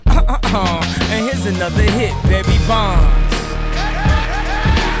And here's another hit, baby Bonds.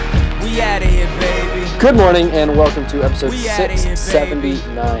 We outta here, baby. Good morning and welcome to episode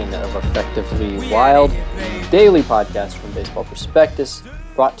 679 of Effectively Wild, the daily podcast from Baseball Prospectus,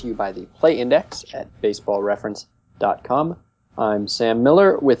 brought to you by the Play Index at baseballreference.com. I'm Sam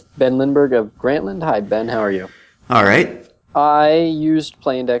Miller with Ben Lindbergh of Grantland. Hi, Ben. How are you? All right. I used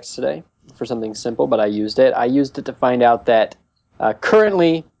Play Index today for something simple, but I used it. I used it to find out that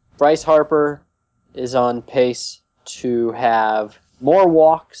currently Bryce Harper is on pace to have more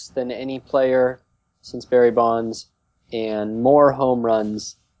walks than any player since Barry Bonds and more home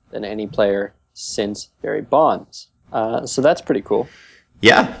runs than any player since Barry Bonds. So that's pretty cool.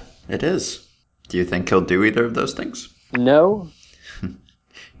 Yeah, it is. Do you think he'll do either of those things? No.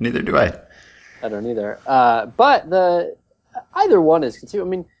 Neither do I. I don't either. But either one is conceivable. I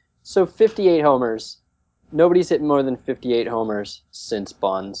mean, so 58 homers. Nobody's hit more than 58 homers since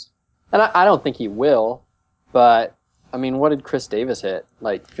Bonds. And I don't think he will, but I mean, what did Chris Davis hit?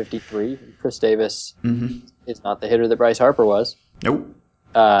 Like 53? Chris Davis is not the hitter that Bryce Harper was. Nope.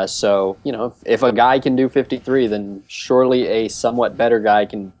 So, you know, if a guy can do 53, then surely a somewhat better guy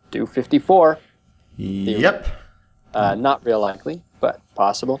can do 54. Yep. Not real likely, but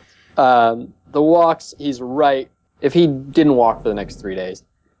possible. The walks, he's right. If he didn't walk for the next 3 days,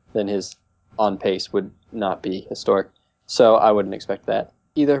 then his on pace would not be historic. So I wouldn't expect that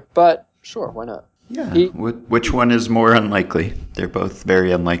either. But sure, why not? Yeah. Which one is more unlikely? They're both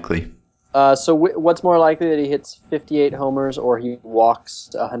very unlikely. So what's more likely, that he hits 58 homers or he walks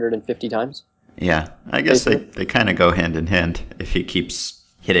 150 times? Yeah. I guess they kind of go hand in hand. If he keeps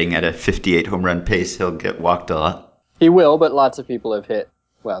hitting at a 58 home run pace, he'll get walked a lot. He will, but lots of people have hit,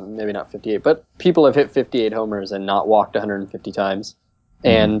 well, maybe not 58, but people have hit 58 homers and not walked 150 times.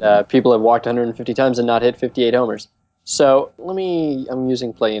 And people have walked 150 times and not hit 58 homers. So I'm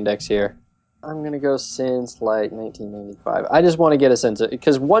using Play Index here. I'm going to go since like 1995. I just want to get a sense of,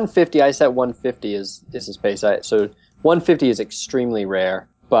 because 150, I set 150 is his pace. So 150 is extremely rare,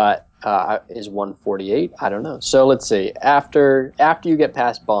 but is 148? I don't know. So let's see. After you get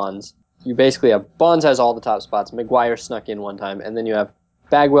past Bonds, you basically have, Bonds has all the top spots. McGwire snuck in one time, and then you have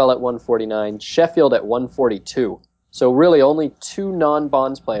Bagwell at 149, Sheffield at 142. So really only three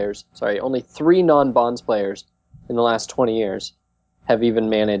non-Bonds players in the last 20 years have even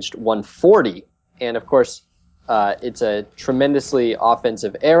managed 140. And of course, it's a tremendously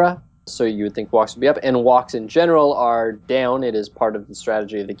offensive era, so you would think walks would be up. And walks in general are down. It is part of the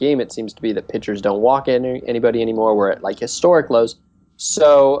strategy of the game. It seems to be that pitchers don't walk anybody anymore. We're at like historic lows.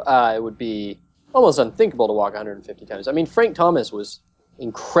 So it would be almost unthinkable to walk 150 times. I mean, Frank Thomas was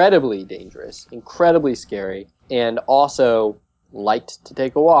incredibly dangerous, incredibly scary, and also liked to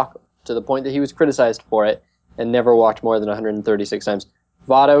take a walk to the point that he was criticized for it and never walked more than 136 times.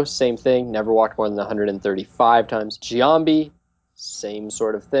 Votto, same thing, never walked more than 135 times. Giambi, same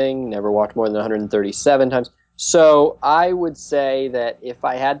sort of thing, never walked more than 137 times. So I would say that if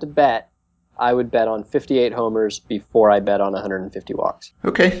I had to bet, I would bet on 58 homers before I bet on 150 walks.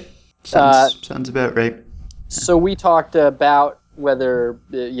 Okay. Sounds about right. So we talked about whether,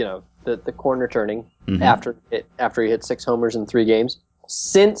 the corner turning after he hit 6 homers in 3 games.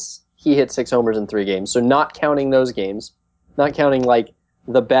 Since he hit 6 homers in 3 games, so not counting those games, not counting like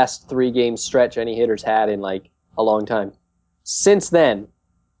the best 3-game stretch any hitter's had in like a long time. Since then,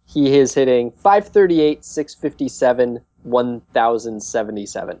 he is hitting 538, 657,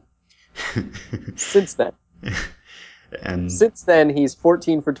 1077. Since then. And since then, he's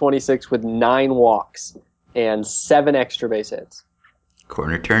 14 for 26 with 9 walks and 7 extra base hits.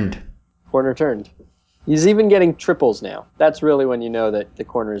 Corner turned. He's even getting triples now. That's really when you know that the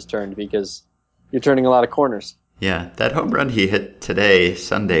corner is turned, because you're turning a lot of corners. Yeah, that home run he hit today,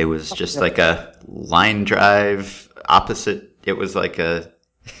 Sunday, was just like a line drive opposite. It was like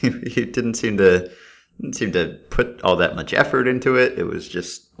he didn't seem to put all that much effort into it. It was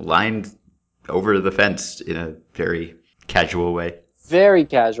just lined over the fence in a very casual way. Very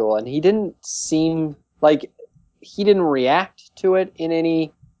casual, and he didn't seem like he didn't react to it in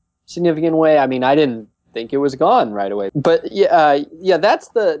any significant way. I mean, I didn't think it was gone right away. But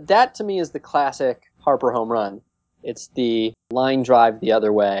that to me is the classic Harper home run. It's the line drive the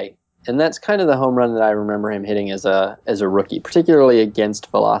other way, and that's kind of the home run that I remember him hitting as a rookie, particularly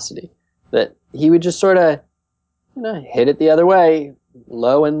against velocity. That he would just sort of, hit it the other way,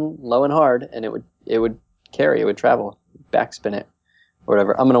 low and hard, and it would carry, it would travel, backspin it, or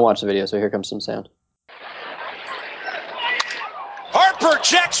whatever. I'm gonna watch the video, so here comes some sound. Harper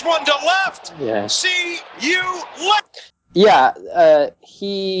checks one to left. Yeah. See you left. Yeah,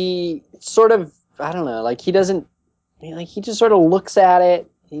 he sort of, I don't know, like he doesn't, like he just sort of looks at it.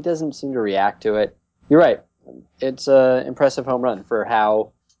 he doesn't seem to react to it. You're right. It's an impressive home run for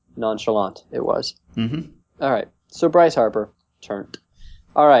how nonchalant it was. Mm-hmm. All right. So Bryce Harper turned.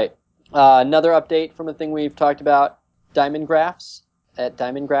 All right. Another update from a thing we've talked about, Diamond Graphs. At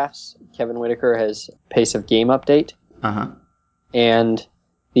Diamond Graphs, Kevin Whitaker has pace of game update. Uh-huh. And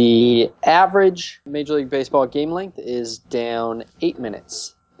the average Major League Baseball game length is down 8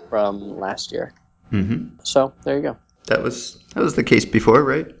 minutes from last year. Mm-hmm. So there you go. That was the case before,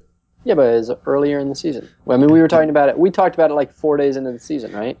 right? Yeah, but it was earlier in the season. Well, I mean, we were talking about it. We talked about it like 4 days into the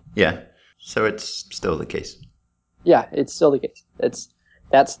season, right? Yeah. So it's still the case. Yeah, it's still the case.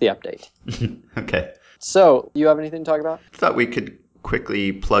 That's the update. Okay. So, you have anything to talk about? Thought we could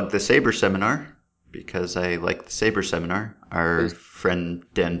quickly plug the Sabre Seminar because I like the Sabre Seminar. Our friend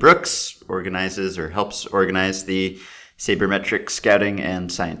Dan Brooks organizes or helps organize the Sabermetric Scouting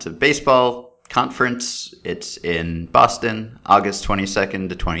and Science of Baseball Conference. It's in Boston, August 22nd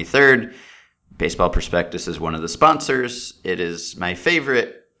to 23rd. Baseball Prospectus is one of the sponsors. It is my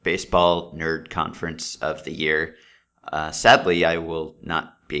favorite baseball nerd conference of the year. Sadly, I will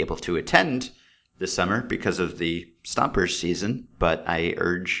not be able to attend this summer because of the Stompers season, but I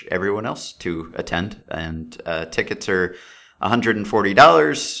urge everyone else to attend. And tickets are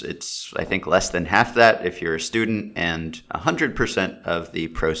 $140. It's, I think, less than half that if you're a student, and 100% of the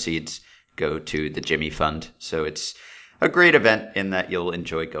proceeds go to the Jimmy Fund. So it's a great event in that you'll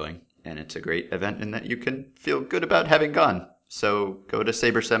enjoy going, and it's a great event in that you can feel good about having gone. So go to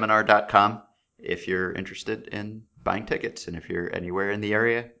saberseminar.com if you're interested in buying tickets, and if you're anywhere in the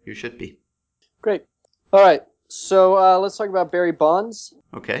area, you should be. Great. All right. So let's talk about Barry Bonds,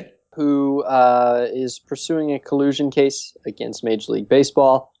 Okay. who is pursuing a collusion case against Major League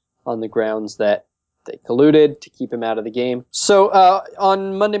Baseball on the grounds that they colluded to keep him out of the game. So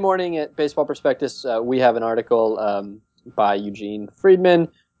on Monday morning at Baseball Prospectus, we have an article by Eugene Friedman,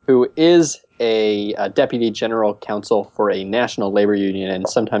 who is a deputy general counsel for a national labor union and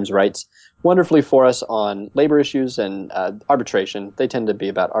sometimes writes wonderfully for us on labor issues and arbitration. They tend to be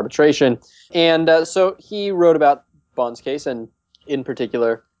about arbitration. And so he wrote about Bond's case, and in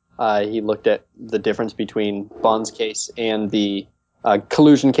particular, he looked at the difference between Bond's case and the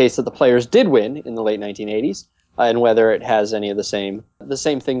collusion case that the players did win in the late 1980s, and whether it has any of the same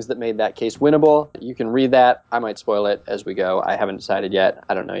things that made that case winnable. You can read that. I might spoil it as we go. I haven't decided yet.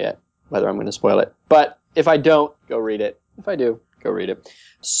 I don't know yet whether I'm going to spoil it. But if I don't, go read it. If I do, go read it.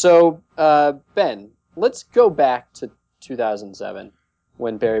 So, Ben, let's go back to 2007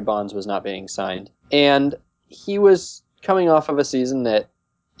 when Barry Bonds was not being signed. And he was coming off of a season that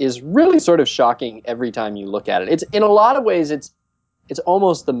is really sort of shocking every time you look at it. It's in a lot of ways, it's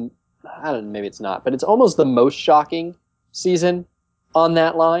almost I don't know, maybe it's not, but it's almost the most shocking season on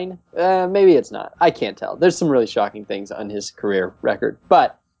that line. Maybe it's not. I can't tell. There's some really shocking things on his career record.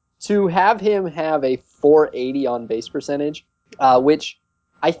 But to have him have a .480 on base percentage, which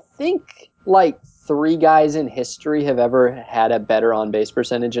I think like 3 guys in history have ever had a better on base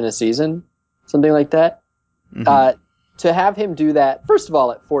percentage in a season, something like that. Mm-hmm. To have him do that, first of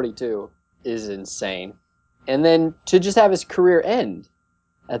all, at 42 is insane. And then to just have his career end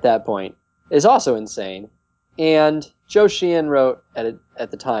at that point is also insane. And Joe Sheehan wrote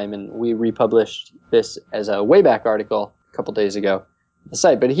at the time, and we republished this as a way back article a couple days ago on the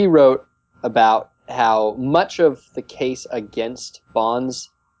site, but he wrote about how much of the case against Bonds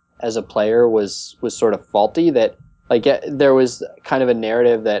as a player was sort of faulty, that like there was kind of a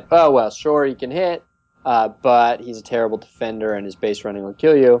narrative that, oh, well, sure, he can hit, but he's a terrible defender and his base running will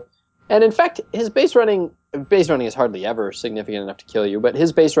kill you. And in fact, his base running is hardly ever significant enough to kill you, but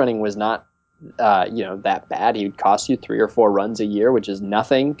his base running was not that bad. He would cost you 3 or 4 runs a year, which is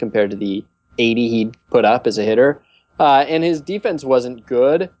nothing compared to the 80 he'd put up as a hitter. And his defense wasn't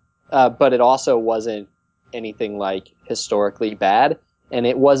good, but it also wasn't anything like historically bad. And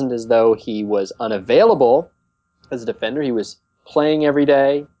it wasn't as though he was unavailable as a defender. He was playing every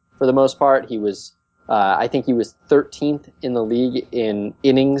day for the most part. He was, I think he was 13th in the league in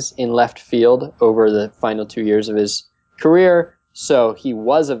innings in left field over the final 2 years of his career. So he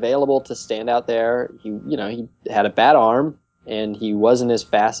was available to stand out there. He had a bad arm and he wasn't as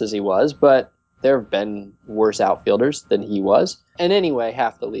fast as he was, but there have been worse outfielders than he was. And anyway,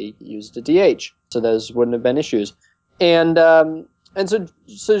 half the league used a DH, so those wouldn't have been issues. And so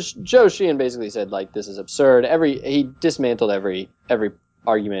Joe Sheehan basically said, like, this is absurd. He dismantled every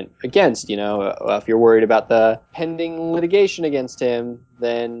argument against, if you're worried about the pending litigation against him,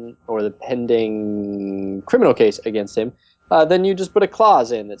 or the pending criminal case against him, then you just put a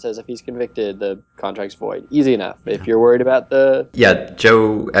clause in that says if he's convicted, the contract's void. Easy enough. If you're worried about Yeah,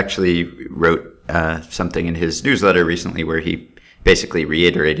 Joe actually wrote something in his newsletter recently where he basically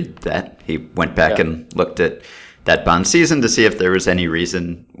reiterated that. He went back and looked at that Bonds season to see if there was any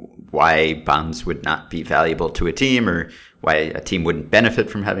reason why Bonds would not be valuable to a team or why a team wouldn't benefit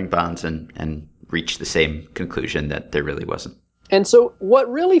from having Bonds, and reached the same conclusion that there really wasn't. And so what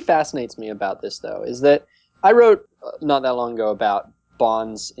really fascinates me about this, though, is that I wrote not that long ago about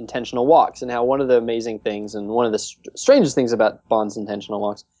Bonds' intentional walks and how one of the amazing things and one of the strangest things about Bonds' intentional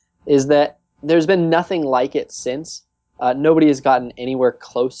walks is that there's been nothing like it since. Nobody has gotten anywhere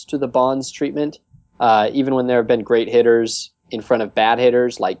close to the Bonds treatment, even when there have been great hitters in front of bad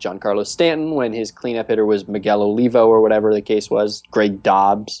hitters, like Giancarlo Stanton, when his cleanup hitter was Miguel Olivo or whatever the case was, Greg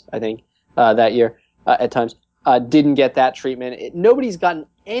Dobbs, I think, that year at times, didn't get that treatment. Nobody's gotten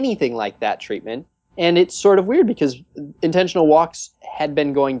anything like that treatment, and it's sort of weird because intentional walks had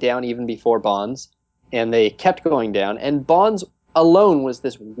been going down even before Bonds, and they kept going down, and Bonds alone was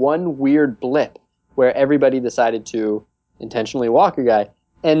this one weird blip where everybody decided to intentionally walk a guy.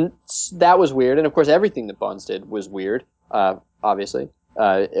 And that was weird. And of course, everything that Bonds did was weird, obviously,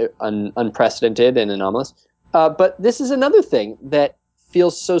 unprecedented and anomalous. But this is another thing that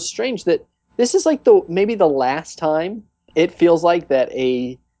feels so strange, that this is like maybe the last time it feels like that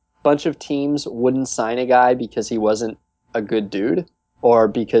a bunch of teams wouldn't sign a guy because he wasn't a good dude or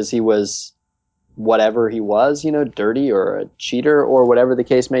because he was whatever he was, dirty or a cheater or whatever the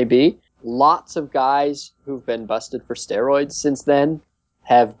case may be. Lots of guys who've been busted for steroids since then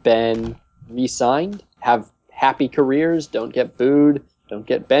have been re-signed, have happy careers, don't get booed, don't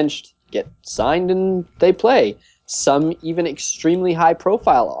get benched, get signed, and they play. Some even extremely high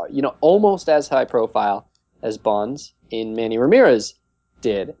profile, almost as high profile as Bonds in Manny Ramirez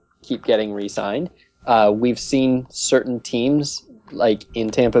did, keep getting re-signed. We've seen certain teams, like in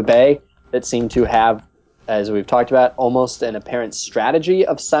Tampa Bay, that seem to have, as we've talked about, almost an apparent strategy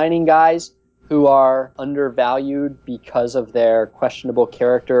of signing guys who are undervalued because of their questionable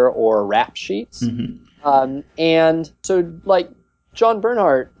character or rap sheets. Mm-hmm. And so, like, John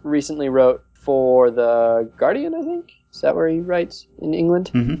Bernhardt recently wrote for The Guardian, I think. Is that where he writes in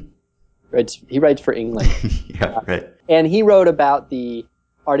England? Mm-hmm. He writes for England. Yeah, right. And he wrote about the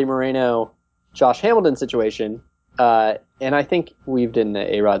Artie Moreno, Josh Hamilton situation. And I think weaved in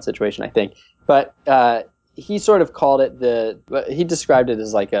the A-Rod situation, I think. But he sort of called it he described it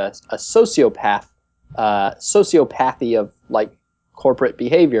as like a sociopathy of like corporate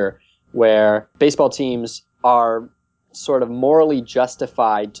behavior, where baseball teams are sort of morally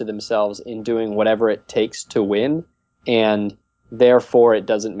justified to themselves in doing whatever it takes to win, and therefore it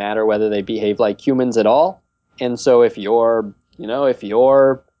doesn't matter whether they behave like humans at all. And so if your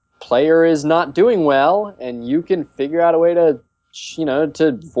player is not doing well and you can figure out a way to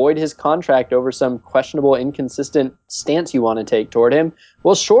void his contract over some questionable, inconsistent stance you want to take toward him,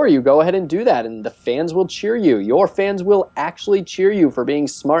 well, sure, you go ahead and do that, and the fans will cheer you. Your fans will actually cheer you for being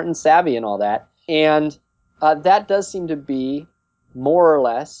smart and savvy and all that. And that does seem to be more or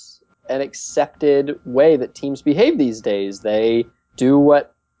less an accepted way that teams behave these days. They do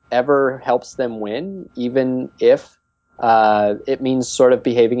whatever helps them win, even if it means sort of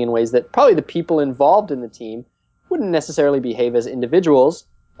behaving in ways that probably the people involved in the team wouldn't necessarily behave as individuals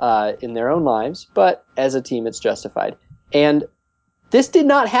in their own lives, but as a team it's justified. And this did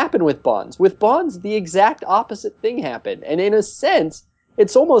not happen with Bonds. With Bonds, the exact opposite thing happened. And in a sense,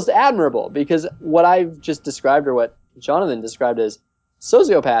 it's almost admirable, because what I've just described, or what Jonathan described as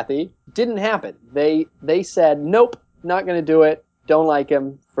sociopathy, didn't happen. They said, nope, not going to do it, don't like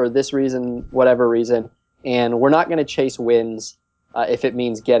him for this reason, whatever reason, and we're not going to chase wins if it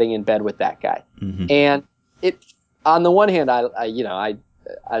means getting in bed with that guy. Mm-hmm. And on the one hand, I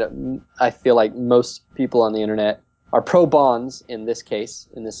feel like most people on the internet are pro Bonds in this case,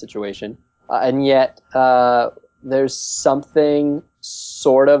 in this situation, and yet there's something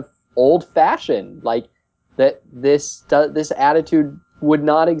sort of old-fashioned, like that this attitude would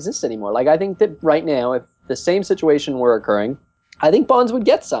not exist anymore. Like, I think that right now, if the same situation were occurring, I think Bonds would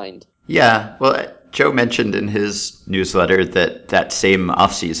get signed. Yeah, well, Joe mentioned in his newsletter that same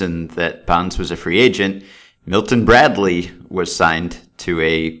offseason that Bonds was a free agent, Milton Bradley was signed to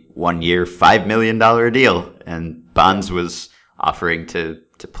a 1-year, $5 million deal, and Bonds was offering to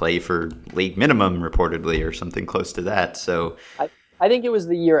play for league minimum, reportedly, or something close to that. So I think it was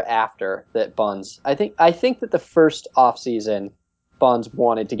the year after that Bonds. I think that the first offseason, Bonds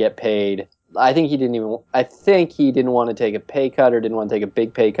wanted to get paid. I think he didn't want to take a pay cut, or didn't want to take a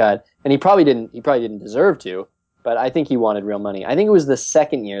big pay cut, and he probably didn't deserve to. But I think he wanted real money. I think it was the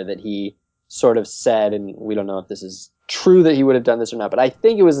second year that he sort of said, and we don't know if this is true that he would have done this or not, but I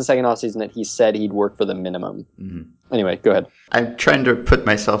think it was the second offseason that he said he'd work for the minimum. Anyway, go ahead. I'm trying to put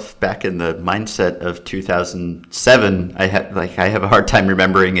myself back in the mindset of 2007. I have a hard time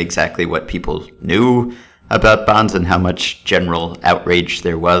remembering exactly what people knew about Bonds and how much general outrage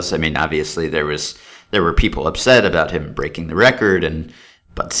there was. I mean, obviously there were people upset about him breaking the record, and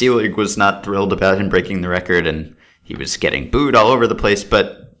Bud Selig was not thrilled about him breaking the record, and he was getting booed all over the place.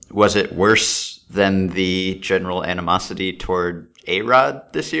 But was it worse than the general animosity toward A-Rod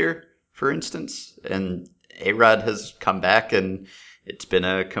this year, for instance? And A-Rod has come back, and it's been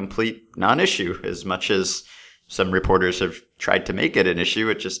a complete non-issue. As much as some reporters have tried to make it an issue,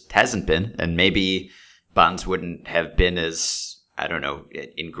 it just hasn't been. And maybe Bonds wouldn't have been as, I don't know,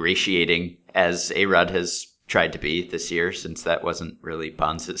 ingratiating as A-Rod has tried to be this year, since that wasn't really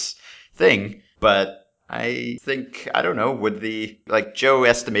Bonds' thing. But I think, I don't know, Joe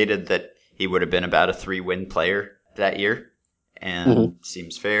estimated that he would have been about a 3-win player that year, and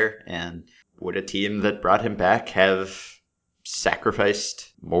seems fair. And would a team that brought him back have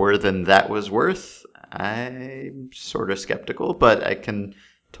sacrificed more than that was worth? I'm sort of skeptical, but I can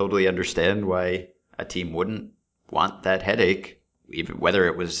totally understand why a team wouldn't want that headache, even whether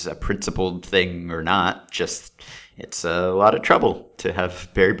it was a principled thing or not. Just, it's a lot of trouble to have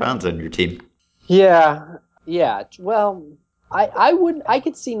Barry Bonds on your team. Yeah. Well, I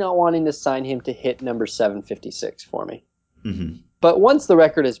could see not wanting to sign him to hit number 756 for me. Mm-hmm. But once the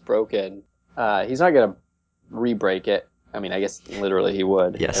record is broken, he's not going to re-break it. I mean, I guess literally he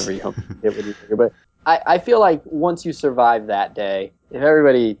would. Yes. Every home hit would re-break it. But I feel like once you survive that day, if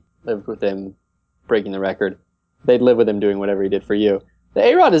everybody lived with him breaking the record, they'd live with him doing whatever he did for you. The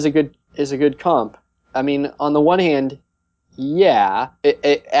A-Rod is a good comp. I mean, on the one hand, yeah,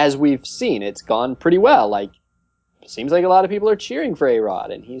 as we've seen, it's gone pretty well. Like, it seems like a lot of people are cheering for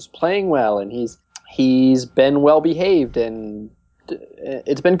A-Rod, and he's playing well, and he's been well behaved, and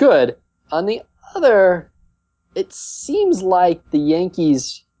it's been good. On the other, it seems like the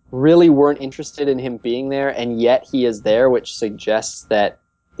Yankees really weren't interested in him being there, and yet he is there, which suggests that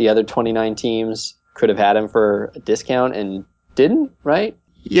the other 29 teams could have had him for a discount and didn't, right?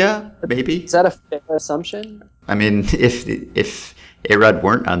 Yeah, maybe. Is that a fair assumption? I mean, if A-Rod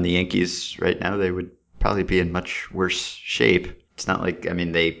weren't on the Yankees right now, they would probably be in much worse shape. It's not like, I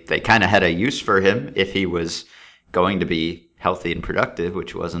mean, they kind of had a use for him if he was going to be healthy and productive,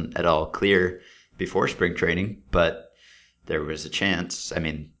 which wasn't at all clear before spring training, but there was a chance. I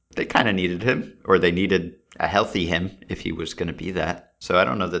mean, they kind of needed him, or they needed a healthy him if he was going to be that. So I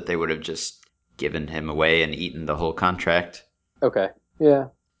don't know that they would have just given him away and eaten the whole contract. Okay. Yeah.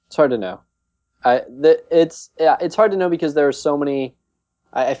 It's hard to know. It's hard to know because there are so many.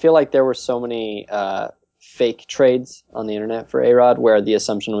 I feel like there were so many fake trades on the internet for A-Rod, where the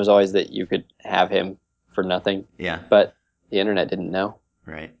assumption was always that you could have him for nothing. Yeah. But the internet didn't know.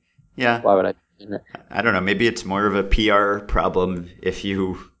 Right. Yeah. Why would I? I don't know. Maybe it's more of a PR problem if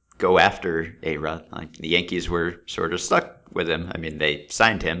you go after A-Rod. Like, the Yankees were sort of stuck with him. I mean, they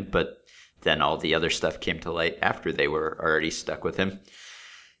signed him, but then all the other stuff came to light after they were already stuck with him.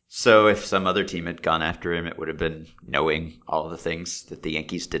 So if some other team had gone after him, it would have been knowing all the things that the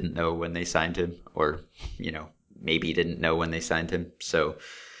Yankees didn't know when they signed him, or, maybe didn't know when they signed him. So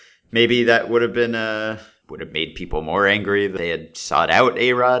maybe that would have made people more angry that they had sought out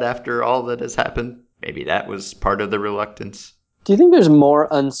A-Rod after all that has happened. Maybe that was part of the reluctance. Do you think there's more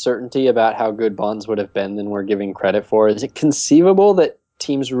uncertainty about how good Bonds would have been than we're giving credit for? Is it conceivable that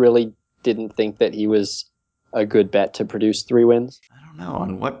teams really didn't think that he was a good bet to produce 3 wins? I don't know.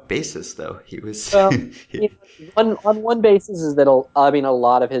 On what basis, though? He was... on one basis is that a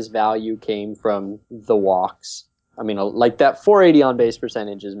lot of his value came from the walks. I mean, like that 480 on base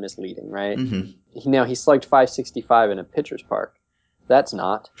percentage is misleading, right? Mm-hmm. Now he slugged 565 in a pitcher's park. That's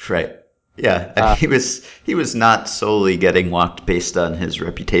not right. Yeah, he was not solely getting walked based on his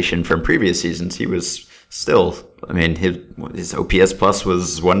reputation from previous seasons. He was still, I mean, his OPS plus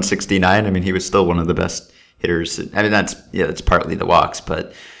was 169. I mean, he was still one of the best hitters. I mean, that's partly the walks,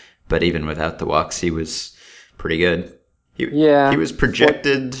 but even without the walks, he was pretty good. He was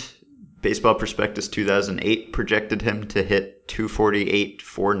projected. Baseball Prospectus 2008 projected him to hit 248,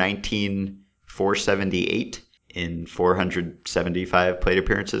 419, 478 in 475 plate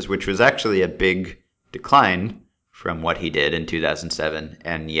appearances, which was actually a big decline from what he did in 2007,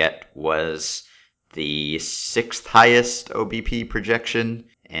 and yet was the 6th highest OBP projection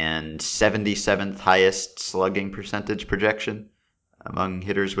and 77th highest slugging percentage projection among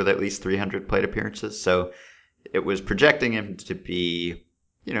hitters with at least 300 plate appearances. So it was projecting him to be,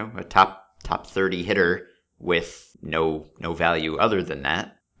 a top 30 hitter with no value other than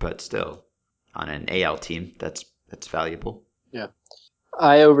that, but still on an AL team, that's that's valuable. Yeah.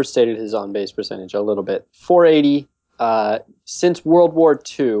 I overstated his on-base percentage a little bit. 480, since World War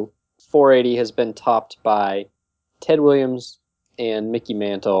II, 480 has been topped by Ted Williams and Mickey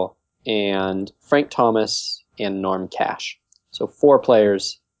Mantle and Frank Thomas and Norm Cash. So 4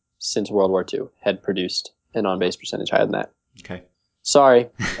 players since World War II had produced an on-base percentage higher than that. Okay. Sorry,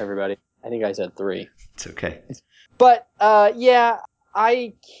 everybody. I think I said 3. It's okay. But, yeah,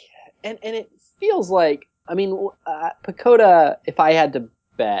 and it feels like, I mean, Pacoda, if I had to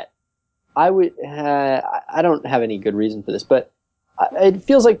bet, I would, I don't have any good reason for this, but it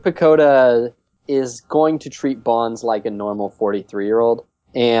feels like Pacoda is going to treat Bonds like a normal 43-year-old,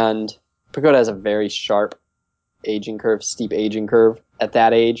 and Pacoda has a very sharp aging curve, steep aging curve at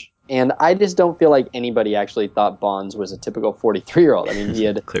that age, and I just don't feel like anybody actually thought Bonds was a typical 43-year-old. I mean, he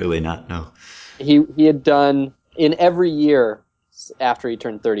had Clearly not, no. he had done, in every year after he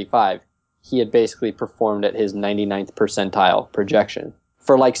turned 35, he had basically performed at his 99th percentile projection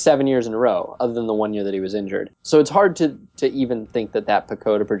for like 7 years in a row, other than the 1 year that he was injured. So it's hard to even think that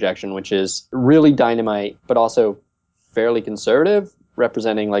Pacoda projection, which is really dynamite, but also fairly conservative,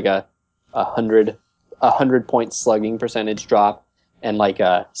 representing like a 100-point slugging percentage drop and like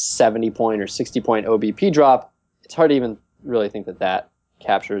a 70-point or 60-point OBP drop, it's hard to even really think that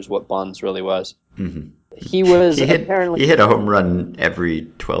captures what Bonds really was. Mm-hmm. He was he apparently... He hit a home run every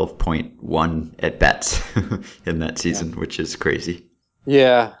 12.1 at bats in that season, which is crazy.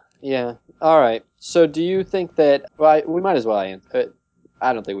 Yeah. All right. So do you think that... Well, we might as well answer.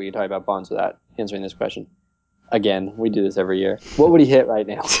 I don't think we can talk about Bonds without answering this question. Again, we do this every year. What would he hit right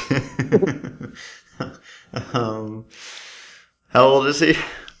now? How old is he?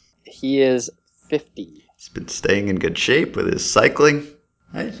 He is 50. He's been staying in good shape with his cycling.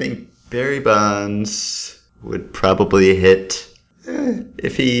 I think Barry Bonds would probably hit,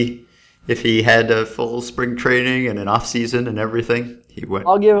 if he had a full spring training and an off season and everything. He went.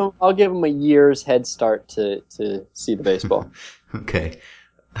 I'll give him a year's head start to see the baseball. Okay.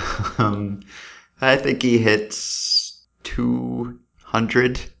 I think he hits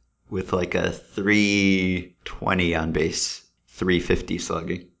 200 with like a 320 on base, 350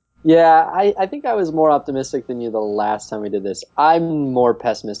 slugging. Yeah, I think I was more optimistic than you the last time we did this. I'm more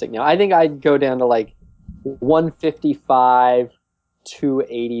pessimistic now. I think I'd go down to like 155,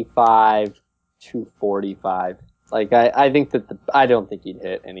 285, 245. Like I think that I don't think he'd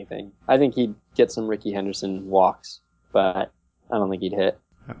hit anything. I think he'd get some Ricky Henderson walks, but I don't think he'd hit.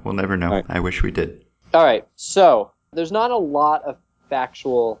 We'll never know. Right. I wish we did. All right, so there's not a lot of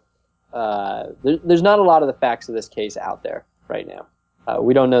factual. There's not a lot of the facts of this case out there right now.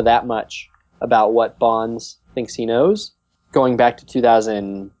 We don't know that much about what Bonds thinks he knows. Going back to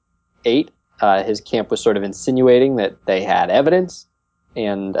 2008, his camp was sort of insinuating that they had evidence,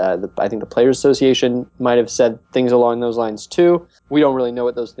 and I think the Players Association might have said things along those lines too. We don't really know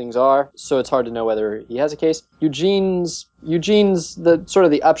what those things are, so it's hard to know whether he has a case. Eugene's the sort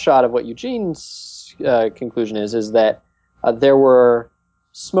of the upshot of what Eugene's conclusion is that there were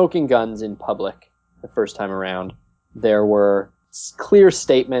smoking guns in public the first time around. There were clear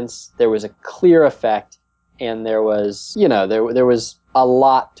statements, there was a clear effect, and there was, there was a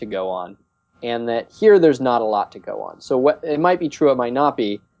lot to go on. And that here there's not a lot to go on. So it might be true, it might not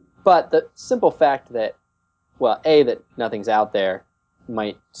be, but the simple fact that, that nothing's out there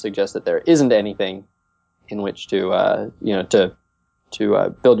might suggest that there isn't anything in which to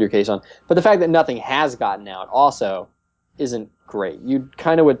build your case on. But the fact that nothing has gotten out also isn't great. You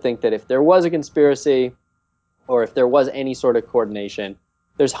kind of would think that if there was a conspiracy, or if there was any sort of coordination,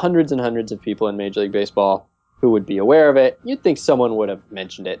 there's hundreds and hundreds of people in Major League Baseball who would be aware of it. You'd think someone would have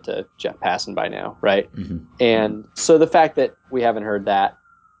mentioned it to Jeff Passan by now, right? Mm-hmm. And so the fact that we haven't heard that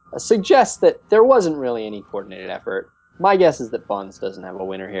suggests that there wasn't really any coordinated effort. My guess is that Bonds doesn't have a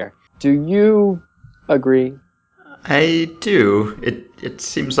winner here. Do you agree? I do. It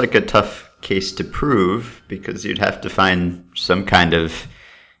seems like a tough case to prove because you'd have to find some kind of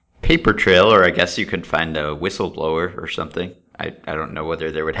paper trail, or I guess you could find a whistleblower or something. I don't know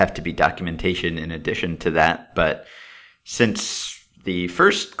whether there would have to be documentation in addition to that, but since the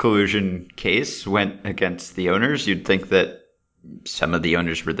first collusion case went against the owners, you'd think that some of the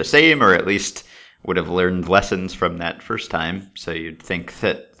owners were the same, or at least would have learned lessons from that first time. So you'd think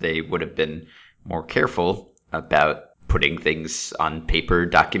that they would have been more careful about putting things on paper,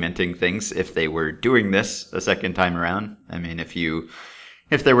 documenting things if they were doing this a second time around. I mean, if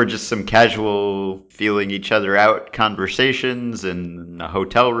there were just some casual feeling each other out conversations in a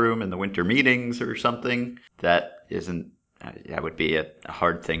hotel room in the winter meetings or something, that would be a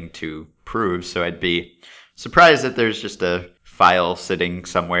hard thing to prove. So I'd be surprised that there's just a file sitting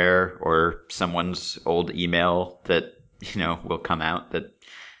somewhere or someone's old email that, will come out that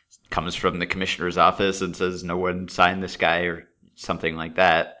comes from the commissioner's office and says no one signed this guy or something like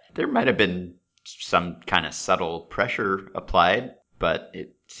that. There might have been some kind of subtle pressure applied, but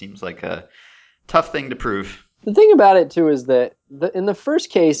it seems like a tough thing to prove. The thing about it, too, is that in the first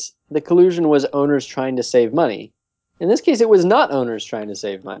case, the collusion was owners trying to save money. In this case, it was not owners trying to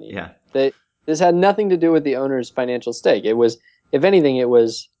save money. Yeah. This had nothing to do with the owner's financial stake. It was, if anything, it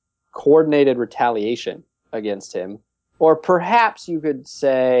was coordinated retaliation against him. Or perhaps you could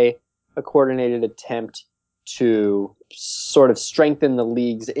say a coordinated attempt to sort of strengthen the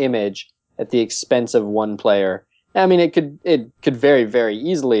league's image at the expense of one player. I mean, it could very, very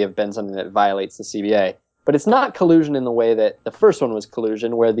easily have been something that violates the CBA. But it's not collusion in the way that the first one was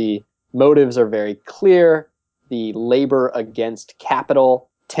collusion, where the motives are very clear, the labor against capital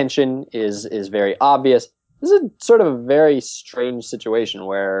tension is very obvious. This is sort of a very strange situation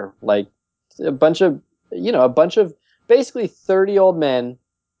where, like, a bunch of basically 30-old men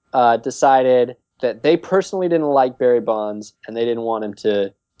decided that they personally didn't like Barry Bonds and they didn't want him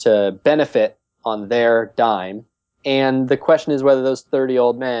to benefit on their dime. And the question is whether those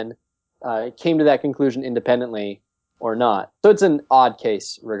 30-old men came to that conclusion independently or not. So it's an odd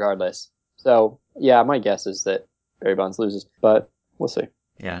case regardless. So, yeah, my guess is that Barry Bonds loses, but we'll see.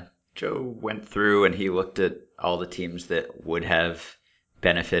 Yeah. Joe went through and he looked at all the teams that would have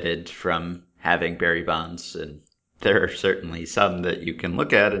benefited from having Barry Bonds, and there are certainly some that you can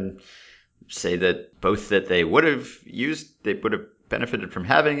look at and say that both that they would have benefited from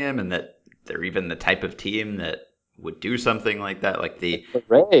having him, and that they're even the type of team that would do something like that, like the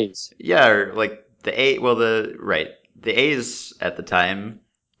Rays. Yeah, or like the A's at the time,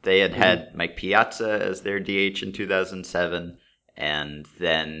 they had Mike Piazza as their DH in 2007, and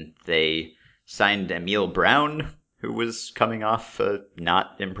then they signed Emil Brown, who was coming off a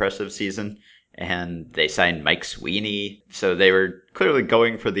not impressive season, and they signed Mike Sweeney. So they were clearly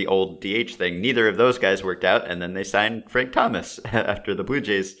going for the old DH thing. Neither of those guys worked out, and then they signed Frank Thomas after the Blue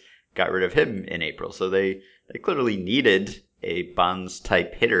Jays got rid of him in April. So they clearly needed a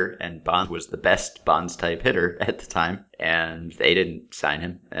Bonds-type hitter, and Bonds was the best Bonds-type hitter at the time, and they didn't sign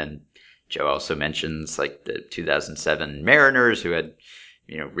him. And Joe also mentions like the 2007 Mariners, who had,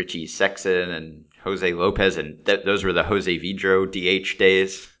 Richie Sexson and Jose Lopez, and those were the Jose Vidro DH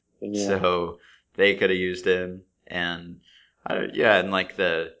days. Yeah. So they could have used him. And and like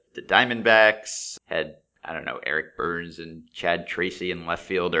the Diamondbacks had, I don't know, Eric Burns and Chad Tracy in left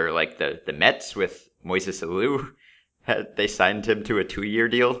field, or like the Mets with Moises Alou. They signed him to a 2-year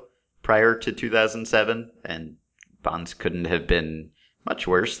deal prior to 2007, and Bonds couldn't have been much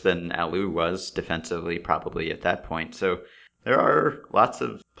worse than Alou was defensively probably at that point. So there are lots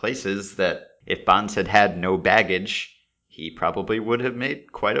of places that if Bonds had had no baggage, he probably would have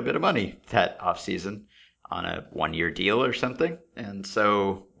made quite a bit of money that offseason on a 1-year deal or something. And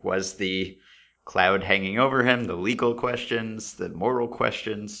so was the cloud hanging over him, the legal questions, the moral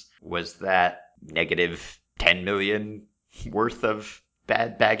questions, was that negative 10 million worth of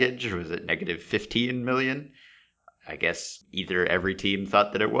bad baggage? Or was it negative 15 million? I guess either every team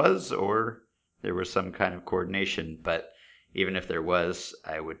thought that it was, or there was some kind of coordination. But even if there was,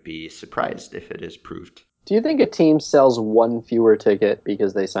 I would be surprised if it is proved. Do you think a team sells one fewer ticket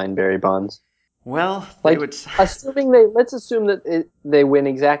because they signed Barry Bonds? Well, they would. Let's assume that they win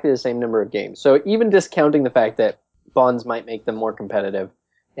exactly the same number of games. So even discounting the fact that Bonds might make them more competitive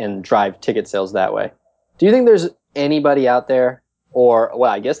and drive ticket sales that way, do you think there's anybody out there, or,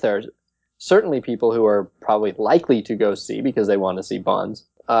 well, I guess there's certainly people who are probably likely to go see because they want to see Bonds.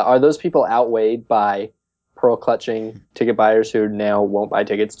 Are those people outweighed by pearl-clutching ticket buyers who now won't buy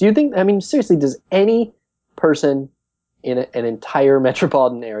tickets? Do you think, I mean, seriously, does any person in an entire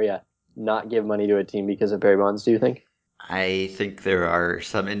metropolitan area not give money to a team because of Barry Bonds, do you think? I think there are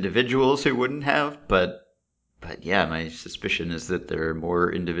some individuals who wouldn't have, but yeah, my suspicion is that there are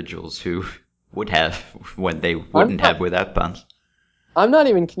more individuals who would have when they wouldn't have without Bonds. I'm not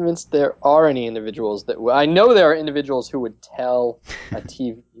even convinced there are any individuals that... I know there are individuals who would tell a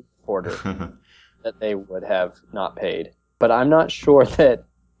TV reporter that they would have not paid, but I'm not sure that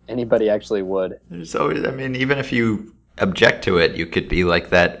anybody actually would. There's always, I mean, even if you object to it, you could be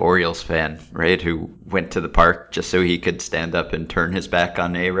like that Orioles fan, right, who went to the park just so he could stand up and turn his back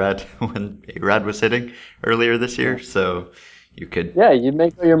on A-Rod when A-Rod was hitting earlier this year. So you could... Yeah, you'd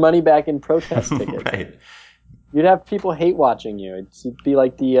make all your money back in protest tickets. Right. You'd have people hate watching you. It'd be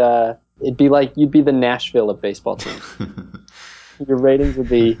like you'd be the Nashville of baseball teams. Your ratings would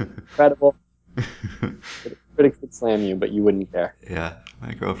be incredible. Critics would slam you, but you wouldn't care. Yeah,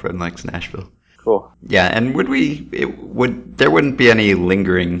 my girlfriend likes Nashville. Cool. Yeah, and there wouldn't be any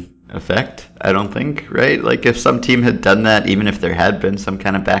lingering effect, I don't think, right? Like if some team had done that, even if there had been some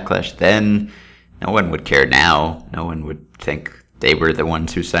kind of backlash, then no one would care now. No one would think they were the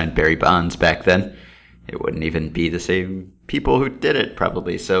ones who signed Barry Bonds back then. It wouldn't even be the same people who did it,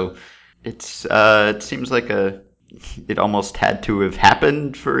 probably. So it seems like it almost had to have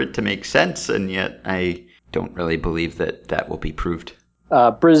happened for it to make sense, and yet I don't really believe that will be proved.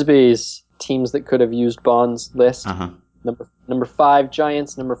 Brisbee's teams that could have used Bonds list. Uh-huh. Number 5,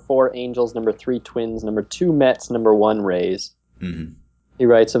 Giants. Number 4, Angels. Number 3, Twins. Number 2, Mets. Number 1, Rays. Mm-hmm. He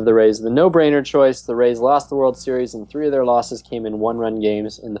writes of the Rays, the no-brainer choice. The Rays lost the World Series, and 3 of their losses came in one-run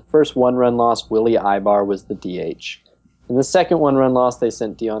games. In the first one-run loss, Willie Ibar was the DH. In the second one-run loss, they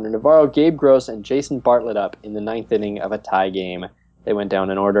sent Dioner Navarro, Gabe Gross, and Jason Bartlett up in the 9th inning of a tie game. They went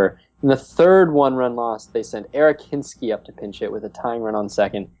down in order. In the third one-run loss, they sent Eric Hinsky up to pinch hit with a tying run on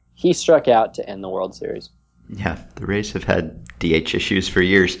second. He struck out to end the World Series. Yeah, the Rays have had DH issues for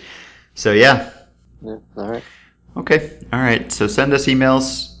years. So, yeah. All right. Okay. All right. So send us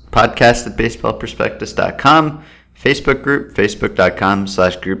emails, podcast@baseballprospectus.com, Facebook group,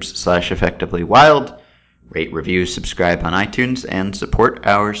 facebook.com/groups/effectivelywild. Rate, review, subscribe on iTunes, and support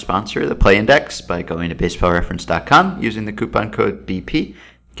our sponsor, The Play Index, by going to baseballreference.com using the coupon code BP,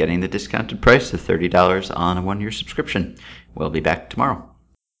 getting the discounted price of $30 on a 1-year subscription. We'll be back tomorrow.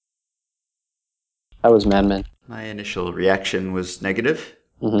 That was Mad Men. My initial reaction was negative.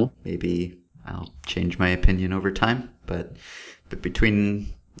 Mm-hmm. Maybe I'll change my opinion over time, but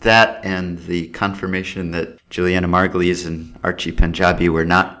between that and the confirmation that Juliana Margulies and Archie Panjabi were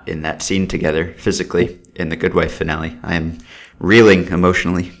not in that scene together physically in the Good Wife finale, I am reeling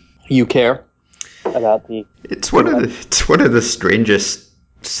emotionally. You care about the... It's one of the strangest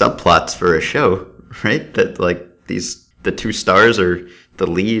subplots for a show, right? That like the two stars are the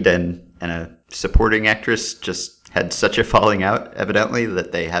lead and a supporting actress just had such a falling out, evidently,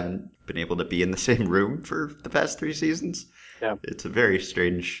 that they haven't been able to be in the same room for the past 3 seasons. Yeah. It's a very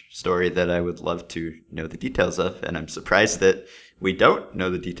strange story that I would love to know the details of, and I'm surprised that we don't know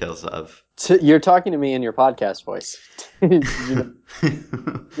the details of. You're talking to me in your podcast voice. Even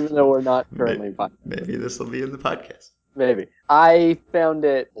though we're not currently in podcast. Maybe this will be in the podcast. Maybe. I found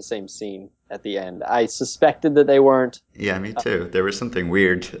it the same scene at the end. I suspected that they weren't. Yeah, me too. There was something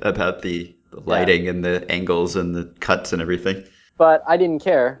weird about the lighting and the angles and the cuts and everything. But I didn't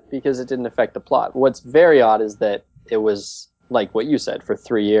care because it didn't affect the plot. What's very odd is that it was, like what you said, for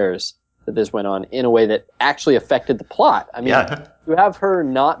 3 years that this went on in a way that actually affected the plot. I mean, to have her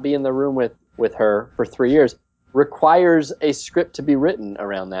not be in the room with her for 3 years requires a script to be written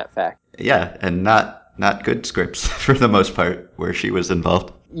around that fact. Yeah, and not good scripts for the most part where she was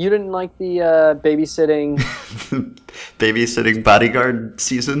involved. You didn't like the babysitting bodyguard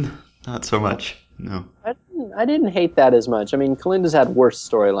season? Not so much. No. I didn't hate that as much. I mean, Kalinda's had worse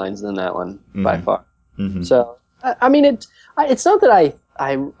storylines than that one by far. Mm-hmm. So, I mean, it's not that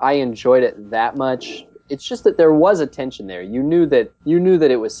I enjoyed it that much. It's just that there was a tension there. You knew that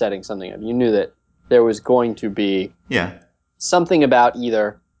it was setting something up. You knew that there was going to be something about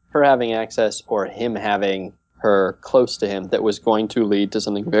either her having access or him having her close to him that was going to lead to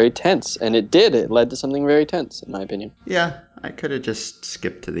something very tense. And it did. It led to something very tense, in my opinion. Yeah, I could have just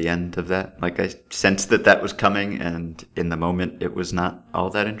skipped to the end of that. Like, I sensed that was coming, and in the moment, it was not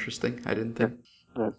all that interesting, I didn't think.